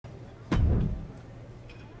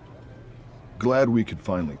Glad we could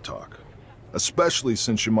finally talk. Especially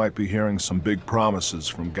since you might be hearing some big promises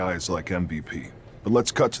from guys like MVP. But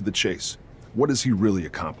let's cut to the chase. What has he really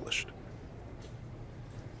accomplished?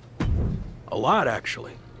 A lot,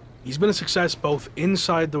 actually. He's been a success both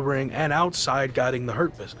inside the ring and outside guiding the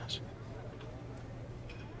Hurt Business.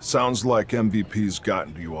 Sounds like MVP's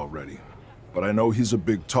gotten to you already. But I know he's a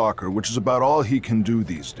big talker, which is about all he can do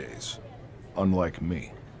these days. Unlike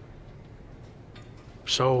me.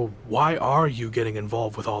 So, why are you getting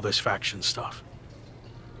involved with all this faction stuff?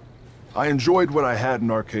 I enjoyed what I had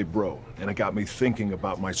in Arcade Bro, and it got me thinking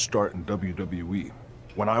about my start in WWE,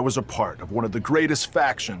 when I was a part of one of the greatest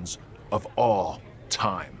factions of all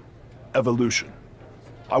time, Evolution.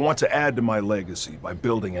 I want to add to my legacy by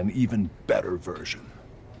building an even better version.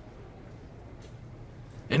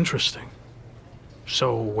 Interesting.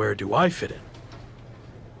 So, where do I fit in?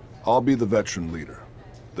 I'll be the veteran leader,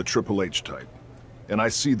 the Triple H type. And I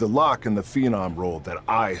see the lock in the Phenom role that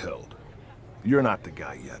I held. You're not the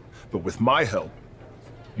guy yet, but with my help,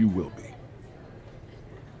 you will be.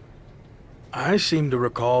 I seem to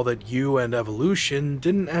recall that you and Evolution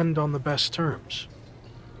didn't end on the best terms.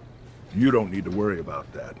 You don't need to worry about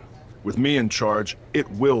that. With me in charge, it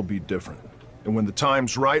will be different. And when the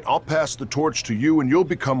time's right, I'll pass the torch to you and you'll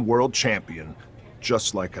become world champion,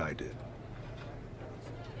 just like I did.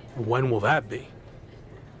 When will that be?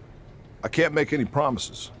 I can't make any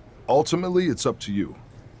promises. Ultimately, it's up to you.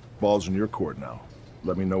 Ball's in your court now.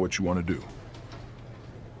 Let me know what you want to do.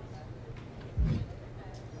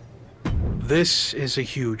 This is a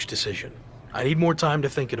huge decision. I need more time to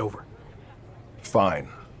think it over. Fine,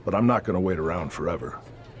 but I'm not going to wait around forever.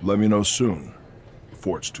 Let me know soon,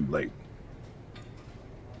 before it's too late.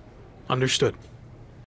 Understood.